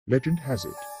Legend has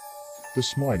it, the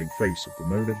smiling face of the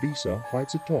Mona Lisa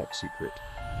hides a dark secret.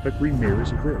 Her green mirror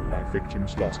is a real-life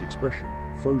victim's last expression,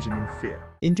 frozen in fear.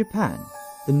 In Japan,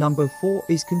 the number 4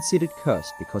 is considered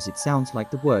cursed because it sounds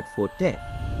like the word for death.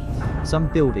 Some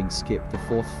buildings skip the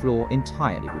 4th floor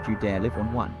entirely. Would you dare live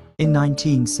on one? In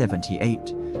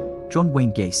 1978, John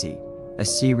Wayne Gacy, a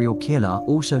serial killer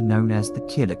also known as the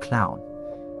Killer Clown,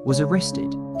 was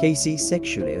arrested. Gacy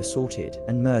sexually assaulted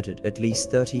and murdered at least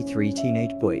 33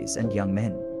 teenage boys and young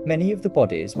men. Many of the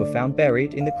bodies were found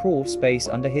buried in the crawl space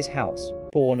under his house.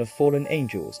 Born of fallen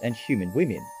angels and human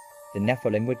women, the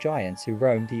Nephilim were giants who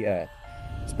roamed the earth,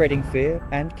 spreading fear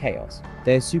and chaos.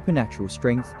 Their supernatural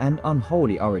strength and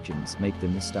unholy origins make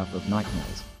them the stuff of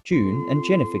nightmares. June and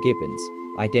Jennifer Gibbons,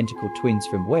 identical twins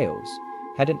from Wales,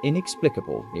 had an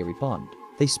inexplicable eerie bond.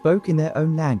 They spoke in their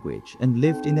own language and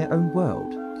lived in their own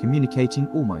world, communicating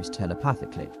almost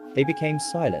telepathically. They became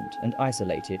silent and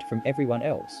isolated from everyone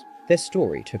else. Their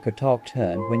story took a dark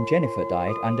turn when Jennifer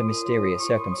died under mysterious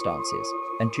circumstances,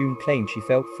 and June claimed she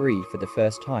felt free for the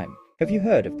first time. Have you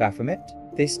heard of Baphomet?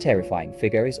 This terrifying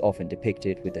figure is often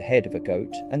depicted with the head of a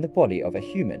goat and the body of a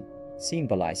human,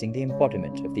 symbolizing the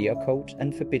embodiment of the occult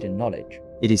and forbidden knowledge.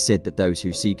 It is said that those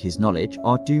who seek his knowledge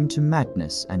are doomed to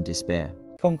madness and despair.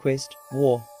 Conquest,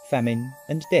 war, famine,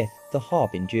 and death, the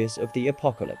harbingers of the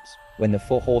apocalypse. When the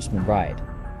 4 horsemen ride,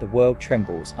 the world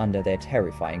trembles under their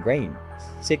terrifying reign,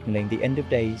 signaling the end of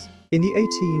days. In the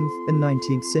 18th and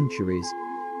 19th centuries,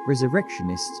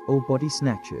 resurrectionists or body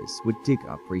snatchers would dig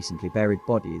up recently buried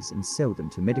bodies and sell them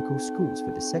to medical schools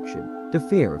for dissection. The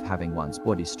fear of having one's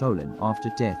body stolen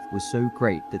after death was so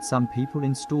great that some people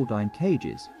installed iron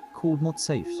cages, called mot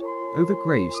safes, over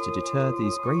graves to deter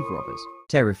these grave robbers.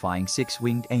 Terrifying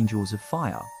 6-winged angels of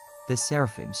fire, the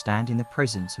seraphim stand in the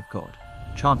presence of God,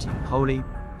 chanting, "Holy,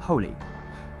 holy,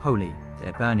 holy."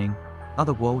 Their burning,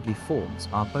 otherworldly forms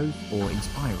are both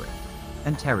awe-inspiring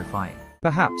and terrifying.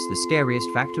 Perhaps the scariest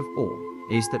fact of all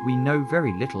is that we know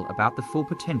very little about the full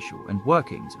potential and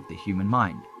workings of the human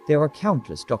mind. There are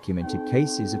countless documented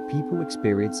cases of people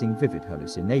experiencing vivid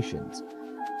hallucinations,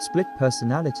 split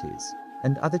personalities,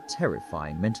 and other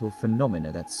terrifying mental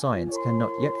phenomena that science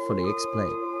cannot yet fully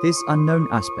explain. This unknown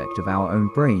aspect of our own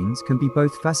brains can be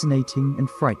both fascinating and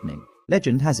frightening.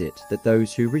 Legend has it that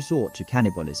those who resort to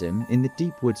cannibalism in the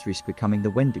deep woods risk becoming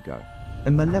the Wendigo, a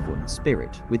malevolent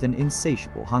spirit with an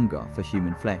insatiable hunger for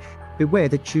human flesh. Beware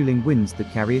the chilling winds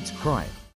that carry its cry.